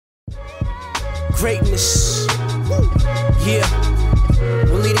Greatness. Yeah.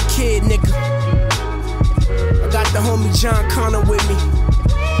 Willie Da Kid, nigga. I got the homie Jon Connor with me.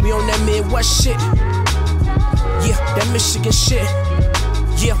 We on that Midwest shit. Yeah, that Michigan shit.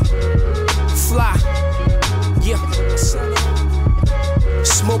 Yeah. Fly. Yeah.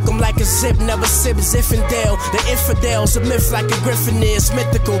 Smoke 'em like a zip, never sip Zinfandel. The infidel's a myth like a griffin is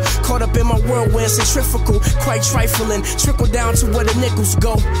mythical. Caught up in my whirlwind, centrifugal, quite trifling. Trickle down to where the nickels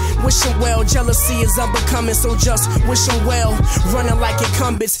go. Wish 'em well, jealousy is unbecoming, so just wish 'em well. Running like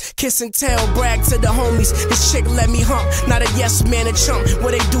incumbents, kiss and tell, brag to the homies. This chick let me hump, not a yes man, a chump.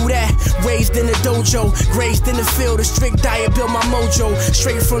 Where they do that? Raised in the dojo, raised in the field. A strict diet built my mojo.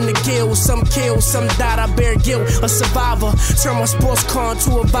 Straight from the guild, some killed, some died. I bear guilt, a survivor. Turn my sports car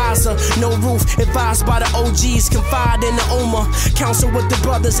into a visor. No roof, advised by the OGs, confide in the Oma. Counsel with the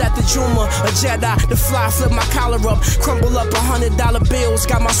brothers at the Juma. A Jedi, the fly, flip my collar up. Crumble up $100 bills.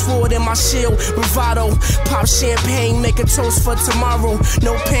 Got my sword and my shield, bravado. Pop champagne, make a toast for tomorrow.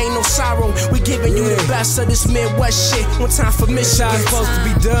 No pain, no sorrow. We giving you the best of this Midwest shit. One time for Michigan. It's supposed to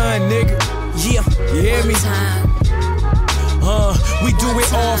be done, nigga. Yeah. You hear me? We do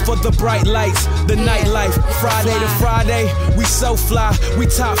it all for the bright lights, the nightlife. Friday to Friday, we so fly, we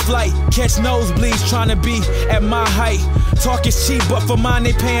top flight. Catch nosebleeds trying to be at my height. Talk is cheap, but for mine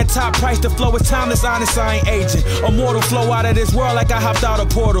they paying top price. The flow is timeless, honest, I ain't aging. Immortal flow out of this world like I hopped out a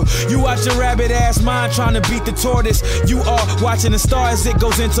portal. You out your rabbit ass mind trying to beat the tortoise. You are watching the stars, it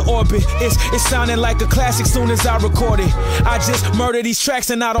goes into orbit. It's sounding like a classic soon as I record it. I just murder these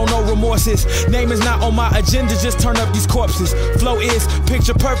tracks and I don't know remorses. Name is not on my agenda, just turn up these corpses. Flow is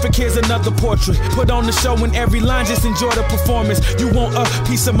picture perfect, here's another portrait. Put on the show in every line, just enjoy the performance. You want a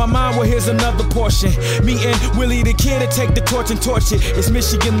piece of my mind, well here's another portion. Me and Willie Da Kid to take the torch and torch it. It's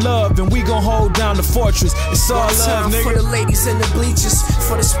Michigan love and we gon' hold down the fortress. It's all love, nigga. For the ladies in the bleachers,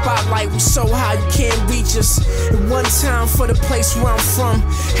 for the spotlight, we so high you can't reach us. And one time for the place where I'm from.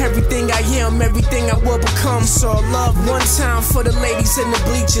 Everything I am, everything I will become. So love. One time for the ladies in the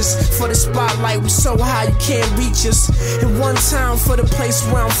bleachers, for the spotlight, we so high you can't reach us. And one time for the place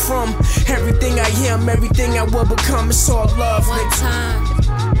where I'm from. Everything I am, everything I will become. It's all love. One time.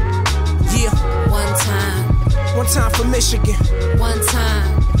 Yeah. One time. One time for Michigan. One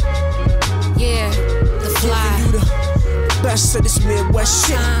time. Yeah. The fly. Giving you the best of this Midwest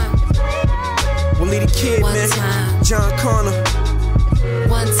shit. Willie Da Kid, One man. time. Jon Connor.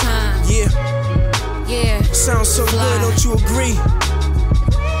 One time. Yeah. Yeah. Sounds so Fly. good, don't you agree?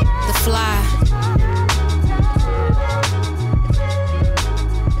 The fly.